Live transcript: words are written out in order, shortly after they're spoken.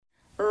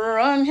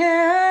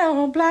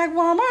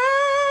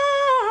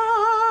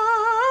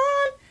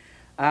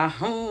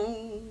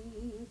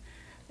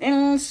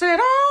And sit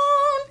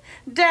on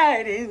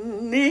daddy's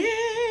knee.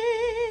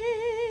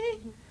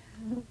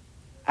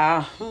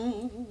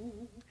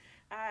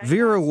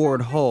 Vera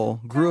Ward Hall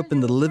grew up in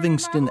the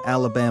Livingston,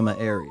 Alabama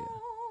area.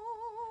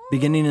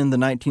 Beginning in the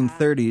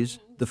 1930s,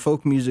 the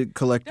folk music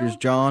collectors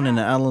John and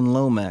Alan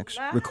Lomax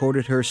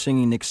recorded her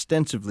singing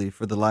extensively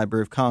for the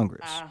Library of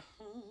Congress.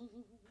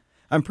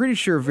 I'm pretty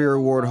sure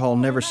Vera Ward Hall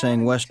never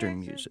sang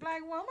Western music.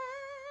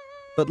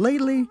 But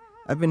lately,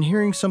 I've been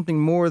hearing something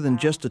more than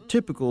just a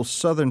typical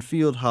Southern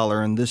field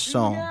holler in this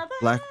song,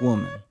 Black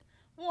Woman.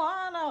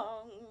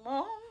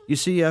 You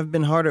see, I've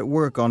been hard at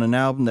work on an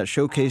album that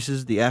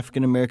showcases the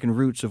African-American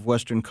roots of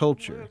Western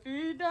culture.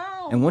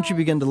 And once you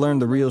begin to learn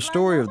the real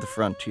story of the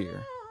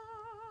frontier,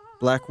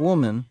 Black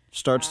Woman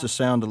starts to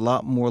sound a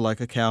lot more like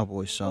a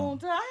cowboy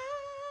song.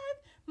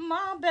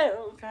 My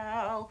bell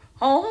cow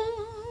home.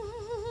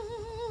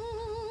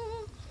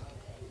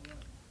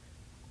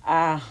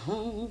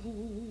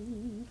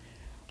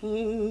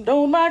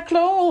 Though my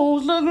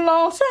clothes look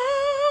lonesome,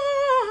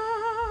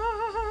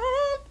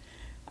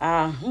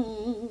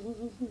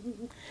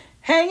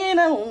 hanging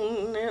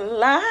on the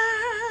line.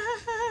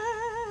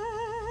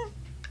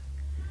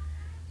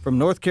 From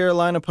North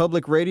Carolina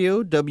Public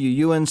Radio,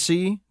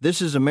 WUNC, this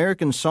is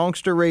American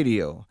Songster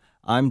Radio.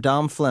 I'm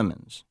Dom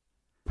Flemons.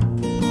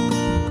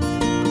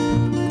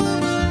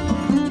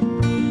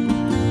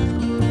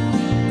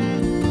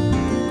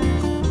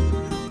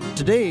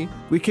 Today,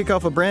 we kick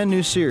off a brand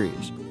new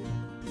series.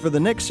 For the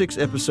next 6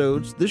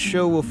 episodes, this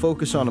show will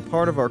focus on a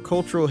part of our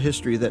cultural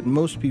history that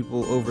most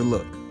people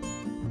overlook: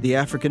 the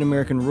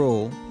African-American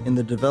role in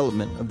the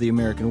development of the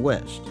American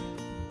West.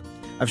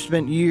 I've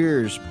spent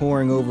years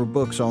poring over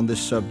books on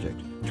this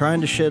subject, trying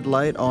to shed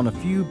light on a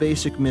few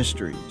basic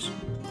mysteries.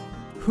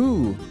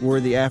 Who were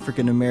the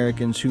African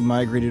Americans who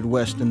migrated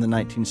west in the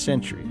 19th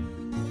century?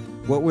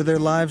 What were their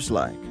lives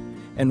like?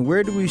 And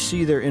where do we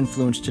see their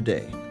influence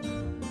today?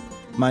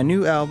 My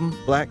new album,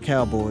 Black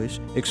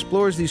Cowboys,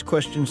 explores these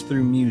questions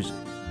through music.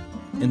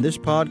 In this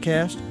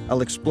podcast,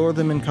 I'll explore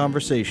them in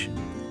conversation,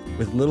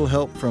 with little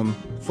help from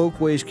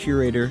Folkways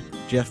curator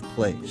Jeff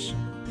Place.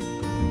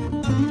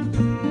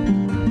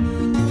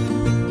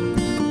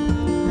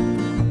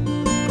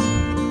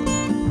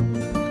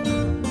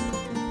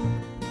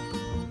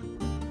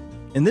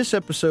 In this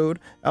episode,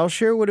 I'll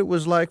share what it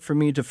was like for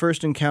me to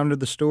first encounter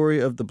the story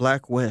of the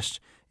Black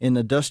West in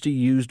a dusty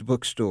used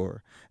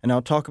bookstore, and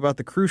I'll talk about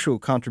the crucial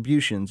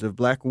contributions of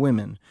Black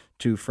women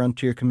to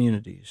frontier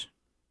communities.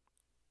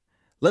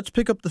 Let's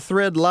pick up the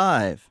thread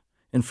live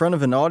in front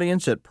of an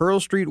audience at Pearl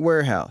Street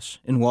Warehouse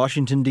in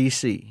Washington,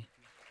 D.C.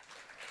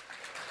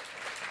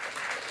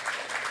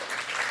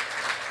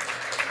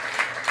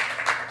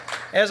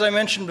 As I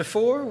mentioned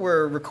before,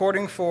 we're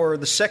recording for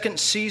the second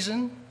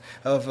season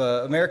of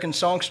American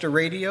Songster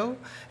Radio,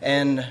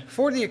 and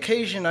for the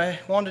occasion I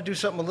wanted to do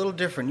something a little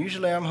different.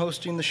 Usually I'm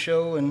hosting the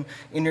show and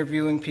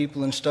interviewing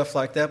people and stuff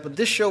like that, but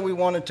this show we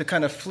wanted to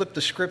kind of flip the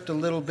script a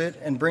little bit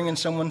and bring in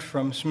someone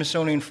from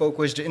Smithsonian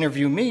Folkways to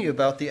interview me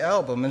about the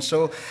album. And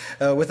so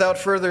without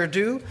further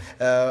ado,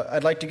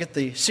 I'd like to get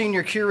the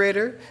senior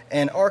curator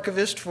and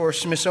archivist for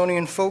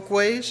Smithsonian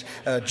Folkways,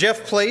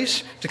 Jeff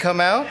Place, to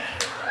come out.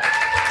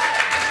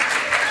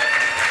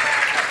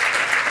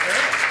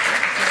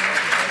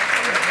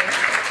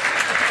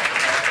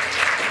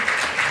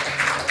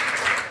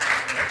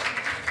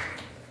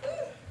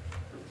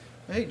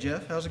 Hey,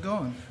 Jeff, how's it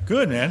going?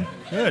 Good, man.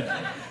 Good.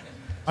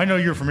 I know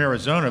you're from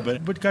Arizona,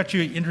 but what got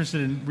you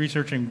interested in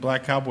researching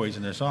Black cowboys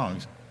and their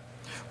songs?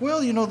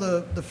 Well, you know,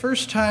 the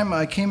first time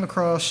I came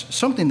across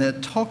something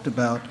that talked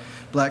about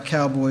Black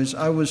cowboys,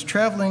 I was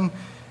traveling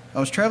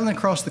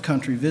across the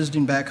country,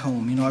 visiting back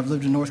home. You know, I've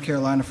lived in North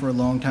Carolina for a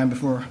long time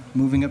before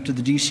moving up to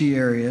the D.C.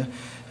 area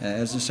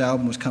as this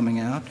album was coming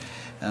out.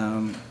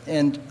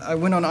 And I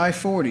went on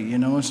I-40, you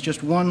know, it's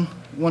just one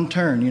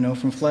turn, you know,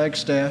 from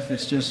Flagstaff.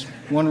 It's just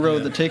one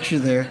road that takes you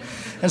there.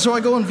 And so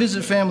I go and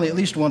visit family at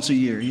least once a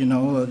year, you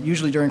know,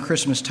 usually during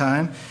Christmas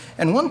time.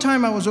 And one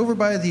time I was over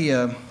by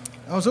the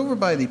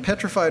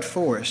Petrified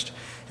Forest,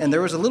 and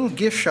there was a little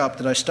gift shop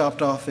that I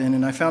stopped off in,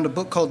 and I found a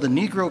book called The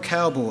Negro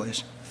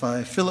Cowboys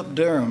by Philip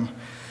Durham.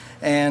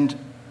 And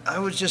I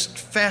was just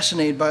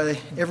fascinated by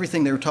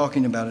everything they were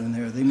talking about in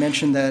there. They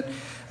mentioned that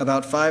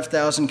about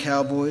 5,000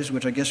 cowboys,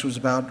 which I guess was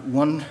about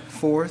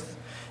 1/4.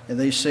 And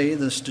they say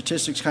the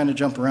statistics kind of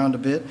jump around a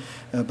bit.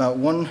 About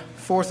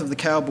 1/4 of the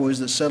cowboys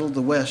that settled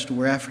the West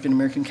were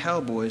African-American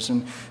cowboys.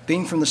 And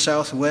being from the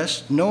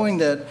Southwest, knowing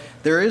that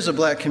there is a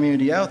black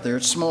community out there,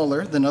 it's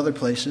smaller than other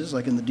places,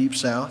 like in the Deep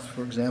South,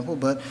 for example,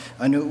 but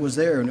I knew it was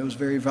there and it was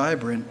very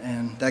vibrant,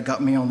 and that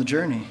got me on the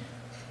journey.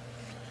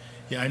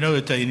 Yeah, I know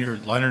that in your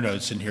liner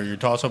notes in here, you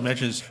also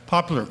mentions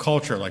popular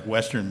culture, like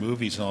Western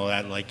movies and all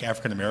that. Like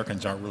African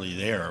Americans aren't really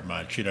there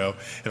much, you know,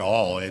 at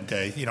all. And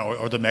you know,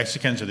 or the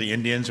Mexicans or the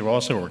Indians who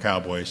also were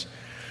cowboys.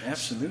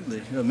 Absolutely,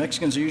 you know,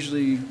 Mexicans are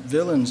usually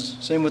villains.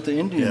 Same with the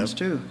Indians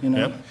too, you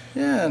know. Yep.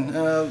 Yeah, and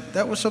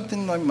that was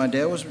something like my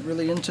dad was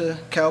really into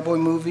cowboy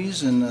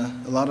movies and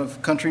a lot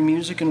of country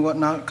music and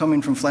whatnot,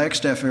 coming from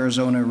Flagstaff,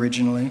 Arizona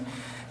originally.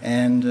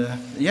 And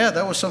yeah,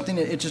 that was something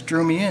that it just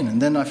drew me in.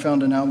 And then I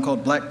found an album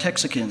called Black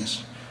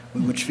Texicans,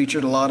 which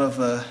featured a lot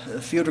of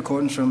field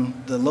recordings from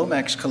the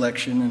Lomax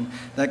collection, and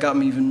that got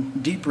me even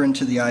deeper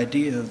into the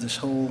idea of this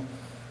whole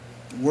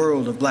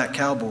world of black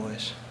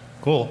cowboys.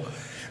 Cool.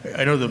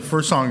 I know the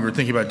first song we were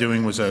thinking about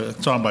doing was a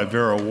song by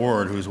Vera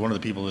Ward, who's one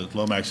of the people that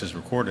Lomax has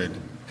recorded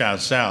down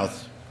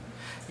south.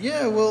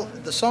 Yeah, well,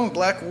 the song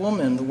Black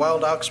Woman, the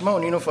Wild Ox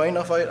Moan, funny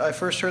enough, I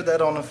first heard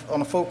that on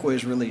a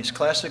Folkways release,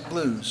 Classic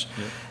Blues,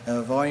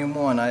 Volume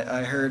 1.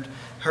 I heard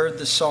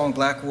this song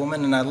Black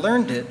Woman, and I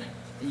learned it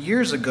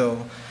years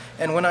ago.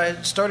 And when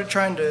I started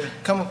trying to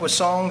come up with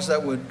songs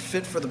that would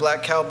fit for the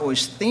Black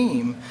Cowboys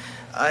theme,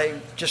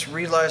 I just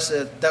realized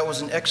that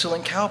was an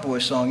excellent cowboy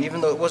song,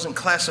 even though it wasn't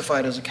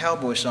classified as a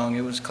cowboy song.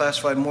 It was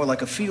classified more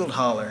like a field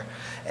holler.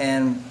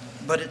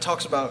 But it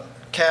talks about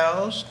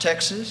cows,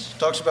 Texas,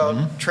 talks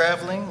about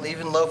traveling,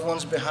 leaving loved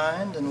ones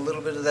behind, and a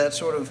little bit of that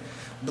sort of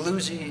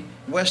bluesy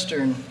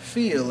Western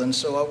feel. And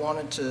so I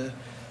wanted to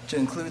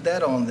include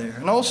that on there.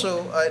 And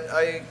also,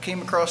 I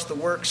came across the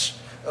works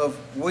of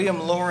William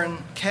Loren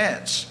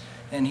Katz,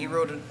 and he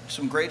wrote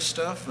some great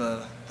stuff,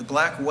 The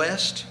Black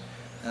West,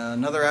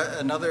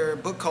 another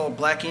book called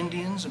Black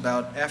Indians,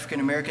 about African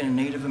American and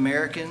Native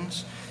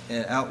Americans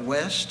out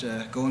west,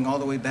 going all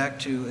the way back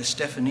to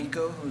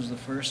Estefanico, who was the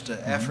first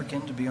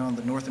African to be on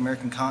the North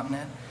American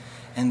continent.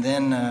 And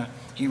then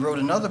he wrote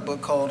another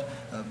book called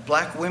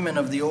Black Women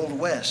of the Old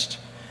West.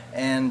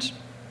 And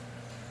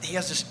he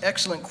has this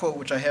excellent quote,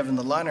 which I have in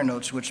the liner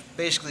notes, which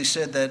basically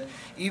said that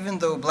even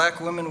though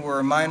black women were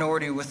a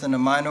minority within a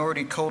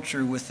minority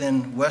culture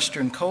within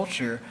Western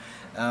culture,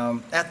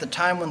 at the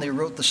time when they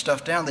wrote the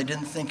stuff down, they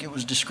didn't think it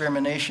was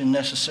discrimination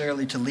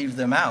necessarily to leave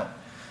them out.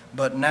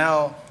 But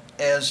now,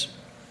 as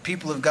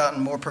people have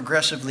gotten more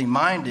progressively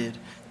minded,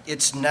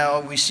 it's now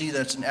we see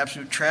that's an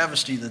absolute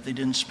travesty that they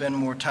didn't spend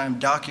more time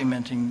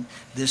documenting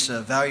this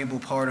valuable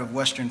part of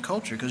Western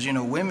culture. Because,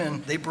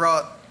 women, they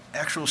brought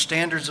actual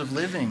standards of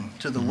living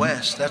to the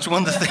West. That's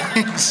one of the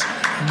things.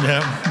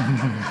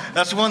 Yeah.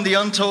 That's one of the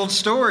untold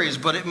stories,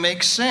 but it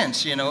makes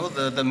sense.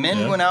 The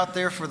men went out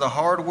there for the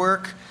hard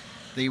work.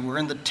 They were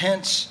in the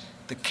tents,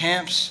 the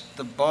camps,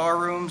 the bar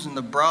rooms, and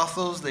the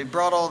brothels. They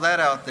brought all that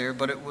out there,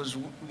 but it was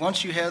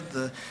once you had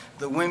the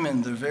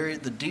women,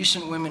 the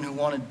decent women who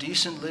wanted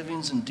decent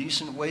livings and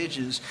decent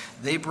wages,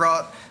 they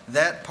brought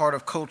that part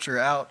of culture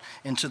out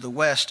into the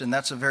West, and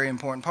that's a very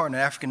important part. And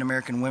African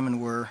American women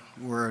were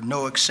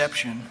no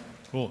exception.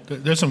 Cool.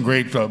 There's some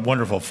great,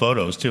 wonderful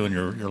photos too in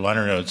your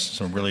liner notes.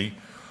 Some really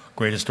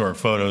great historic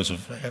photos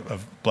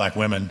of black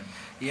women.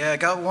 Yeah, I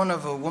got one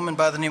of a woman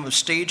by the name of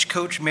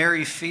Stagecoach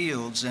Mary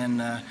Fields, and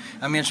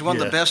it's one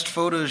of the best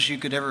photos you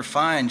could ever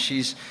find.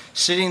 She's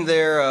sitting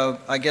there,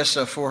 I guess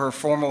for her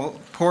formal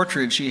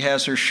portrait, she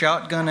has her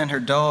shotgun and her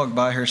dog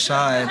by her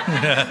side.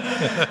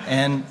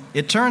 And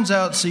it turns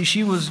out,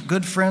 she was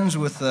good friends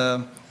with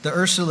the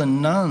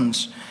Ursuline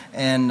nuns,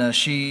 and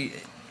she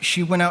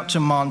went out to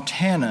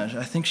Montana.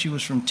 I think she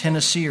was from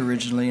Tennessee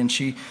originally, and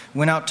she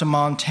went out to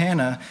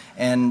Montana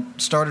and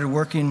started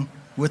working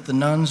with the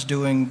nuns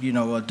doing,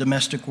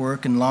 domestic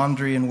work and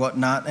laundry and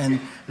whatnot, and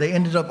they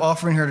ended up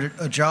offering her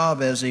a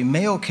job as a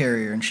mail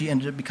carrier, and she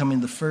ended up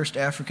becoming the first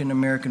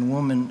African-American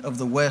woman of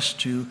the West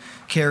to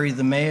carry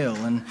the mail,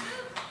 and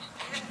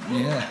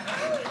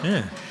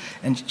yeah.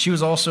 And she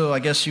was also, I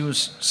guess she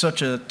was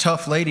such a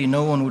tough lady,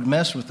 no one would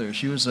mess with her.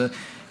 She was a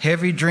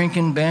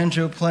heavy-drinking,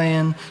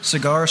 banjo-playing,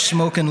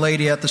 cigar-smoking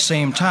lady at the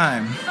same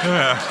time.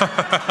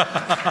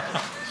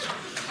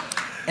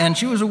 And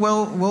she was a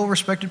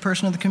well-respected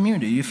person in the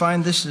community. You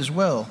find this as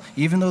well.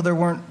 Even though there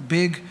weren't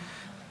big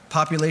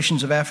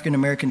populations of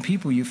African-American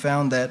people, you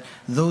found that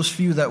those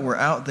few that were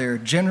out there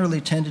generally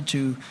tended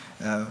to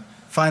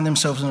find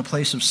themselves in a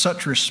place of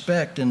such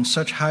respect and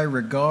such high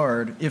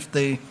regard if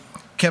they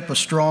kept a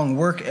strong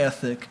work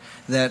ethic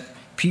that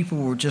people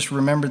would just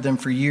remember them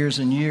for years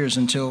and years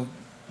until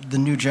the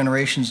new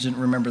generations didn't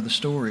remember the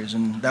stories,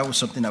 and that was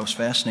something that was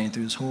fascinating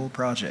through this whole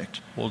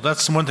project. Well,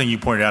 that's one thing you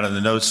pointed out in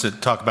the notes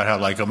that talk about how,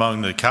 like,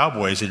 among the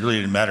cowboys, it really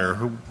didn't matter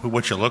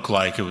what you looked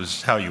like, it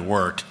was how you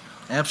worked.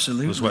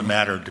 Absolutely. It was what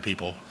mattered to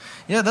people.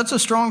 Yeah, that's a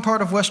strong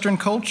part of Western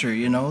culture,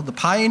 the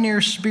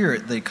pioneer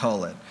spirit, they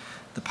call it.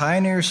 The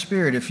pioneer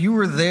spirit. If you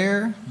were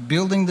there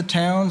building the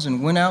towns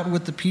and went out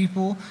with the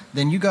people,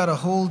 then you got a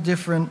whole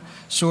different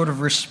sort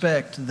of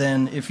respect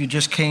than if you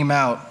just came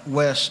out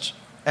west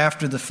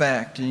after the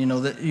fact. And,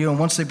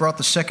 once they brought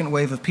the second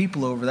wave of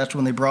people over, that's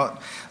when they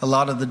brought a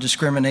lot of the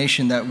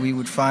discrimination that we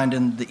would find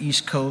in the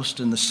East Coast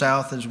and the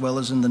South as well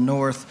as in the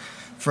North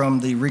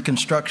from the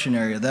Reconstruction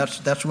area.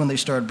 That's when they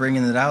started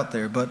bringing it out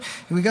there. But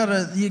you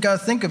gotta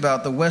think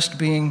about the West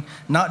being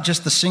not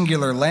just the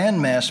singular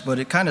landmass, but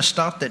it kind of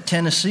stopped at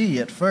Tennessee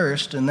at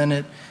first, and then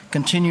it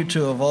continued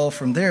to evolve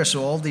from there.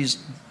 So all these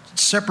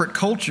separate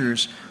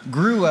cultures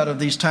grew out of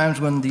these times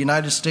when the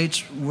United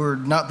States were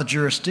not the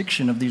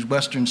jurisdiction of these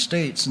Western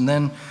states. And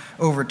then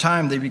over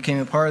time, they became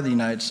a part of the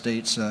United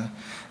States.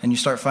 And you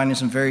start finding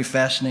some very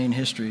fascinating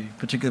history,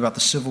 particularly about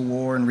the Civil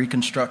War and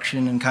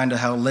Reconstruction and kind of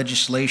how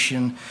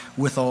legislation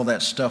with all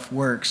that stuff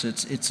works.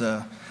 It's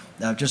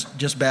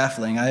just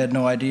baffling. I had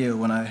no idea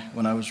when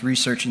I was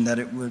researching that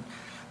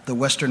the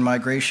Western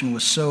migration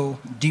was so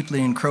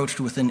deeply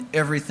encroached within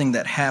everything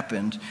that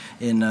happened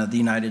in the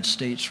United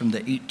States from the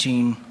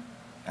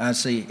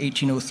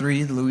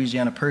 1803, the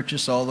Louisiana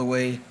Purchase, all the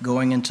way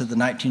going into the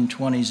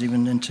 1920s,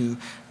 even into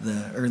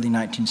the early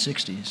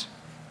 1960s.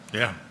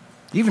 Yeah.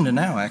 Even to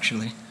now,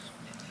 actually.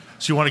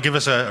 So you want to give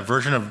us a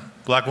version of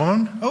Black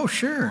Woman? Oh,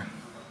 sure.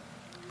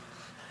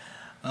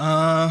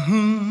 Well,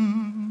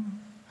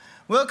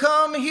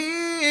 come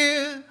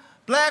here,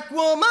 black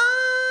woman.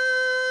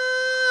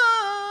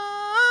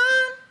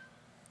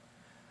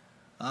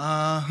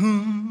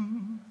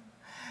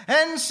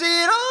 And sit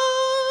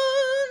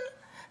on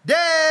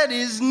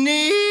Daddy's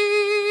knee.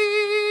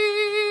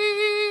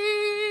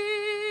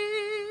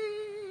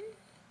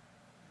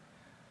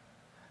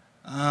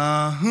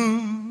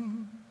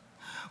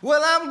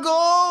 Well, I'm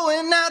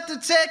going out to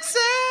Texas.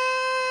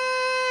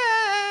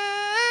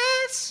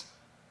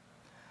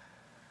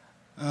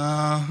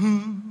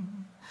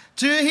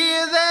 To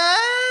hear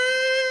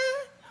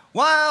that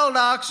wild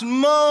ox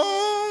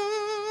moan.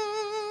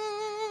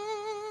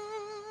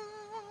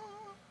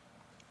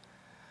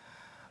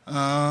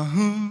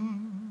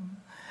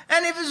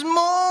 And if his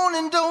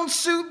moaning don't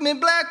suit me,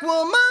 black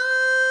woman,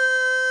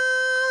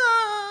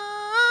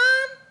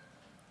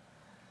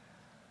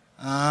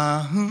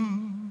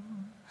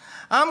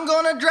 I'm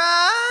gonna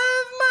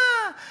drive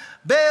my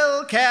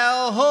bell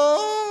cow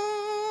home.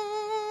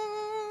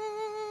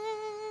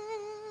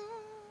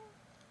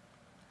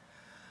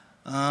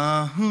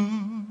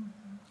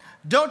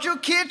 Don't your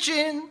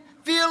kitchen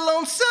feel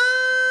lonesome?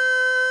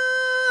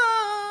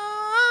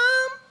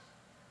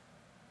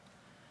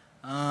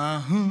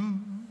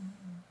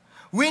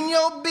 When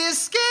your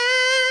biscuit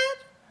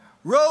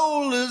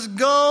roller's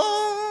gone.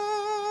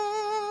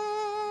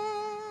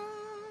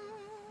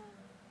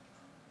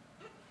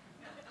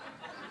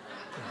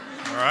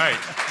 All right.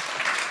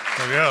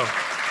 There we go.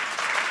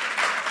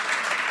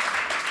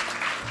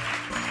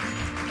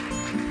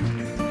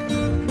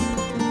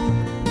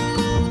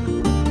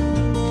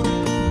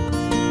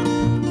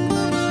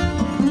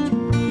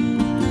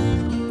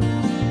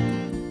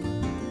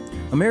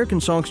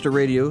 American Songster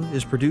Radio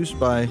is produced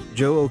by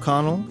Joe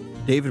O'Connell,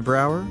 David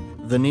Brower,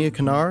 Vania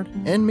Kennard,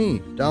 and me,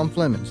 Dom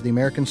Flemons, the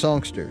American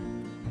Songster.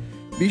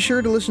 Be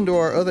sure to listen to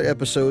our other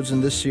episodes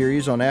in this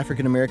series on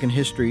African American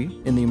history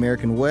in the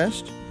American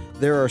West.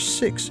 There are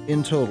 6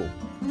 in total,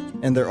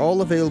 and they're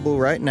all available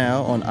right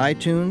now on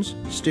iTunes,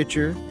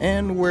 Stitcher,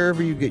 and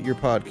wherever you get your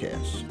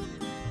podcasts.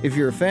 If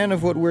you're a fan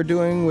of what we're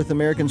doing with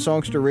American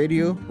Songster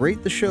Radio,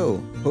 rate the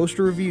show, post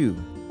a review,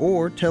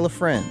 or tell a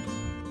friend.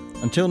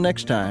 Until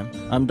next time,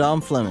 I'm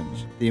Dom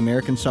Flemons, the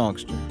American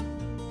Songster.